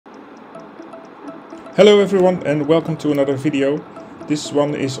Hello everyone and welcome to another video. This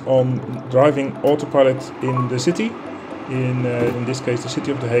one is on driving autopilot in the city, in this case the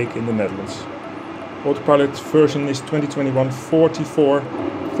city of The Hague in the Netherlands. Autopilot version is 2021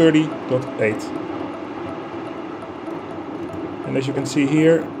 44.30.8. And as you can see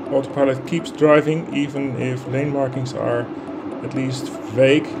here, autopilot keeps driving even if lane markings are at least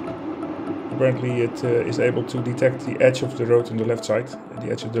vague. Apparently it is able to detect the edge of the road on the left side,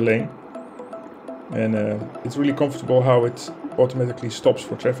 the edge of the lane. And it's really comfortable how it automatically stops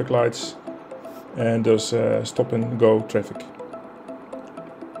for traffic lights and does stop and go traffic.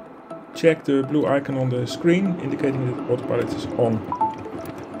 Check the blue icon on the screen indicating that autopilot is on.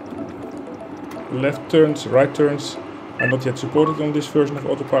 Left turns, right turns are not yet supported on this version of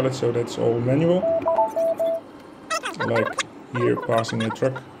autopilot, so that's all manual. Like here passing a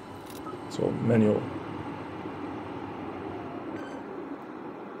truck, it's all manual.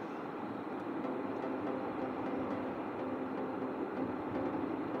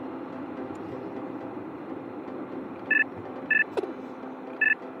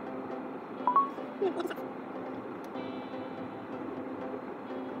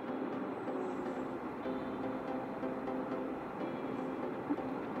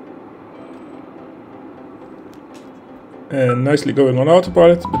 And nicely going on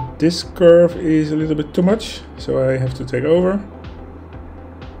autopilot, but this curve is a little bit too much, so I have to take over.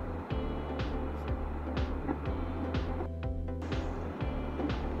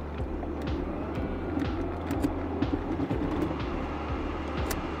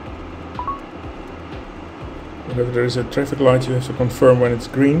 Whenever there is a traffic light, you have to confirm when it's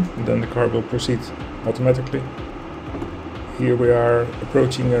green, and then the car will proceed automatically. Here we are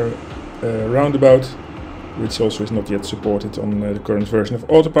approaching a roundabout, which also is not yet supported on the current version of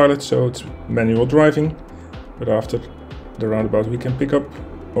autopilot, so it's manual driving, but after the roundabout we can pick up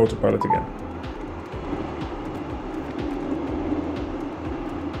autopilot again.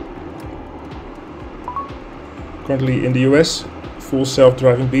 Currently in the US, full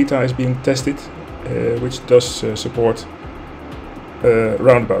self-driving beta is being tested, which does support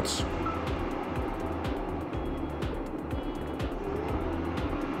roundabouts.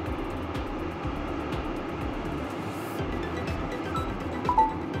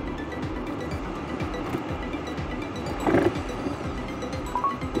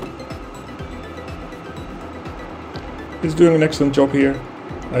 It's doing an excellent job here.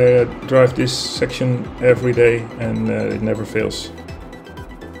 I drive this section every day and it never fails.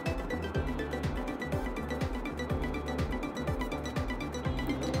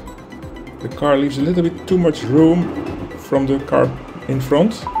 The car leaves a little bit too much room from the car in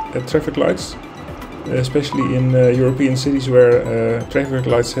front at traffic lights, especially in European cities where traffic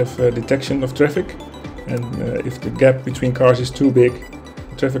lights have detection of traffic, and if the gap between cars is too big,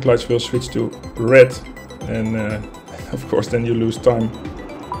 the traffic lights will switch to red, and of course then you lose time.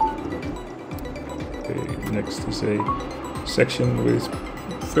 Okay, next is a section with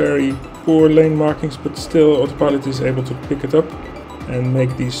very poor lane markings, but still autopilot is able to pick it up and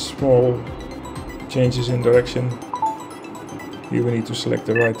make these small changes in direction. Here we need to select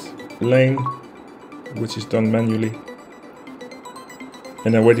the right lane, which is done manually.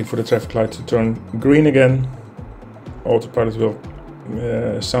 And then waiting for the traffic light to turn green again. Autopilot will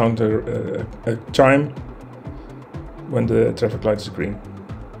sound a chime when the traffic light is green.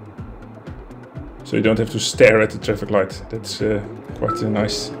 So you don't have to stare at the traffic light. That's quite a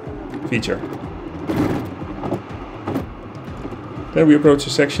nice feature. Then we approach a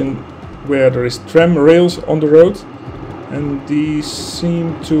section where there is tram-rails on the road, and these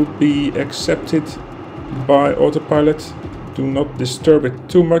seem to be accepted by autopilot. Do not disturb it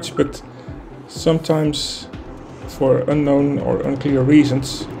too much, but sometimes for unknown or unclear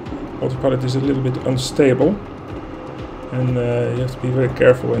reasons autopilot is a little bit unstable, and you have to be very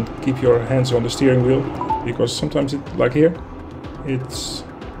careful and keep your hands on the steering wheel, because sometimes it, like here, it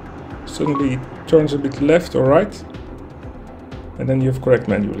suddenly turns a bit left or right, and then you have correct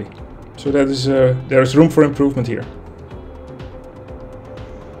manually. So that is there is room for improvement here.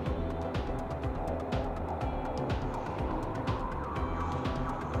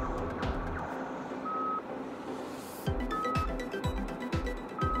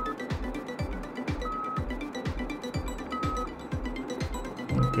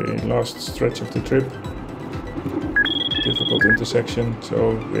 Okay, last stretch of the trip. Difficult intersection,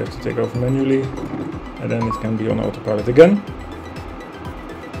 so we have to take off manually, and then it can be on autopilot again.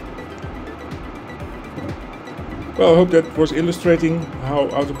 Well, I hope that was illustrating how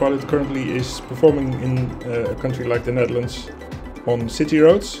autopilot currently is performing in a country like the Netherlands on city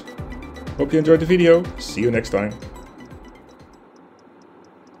roads. Hope you enjoyed the video. See you next time.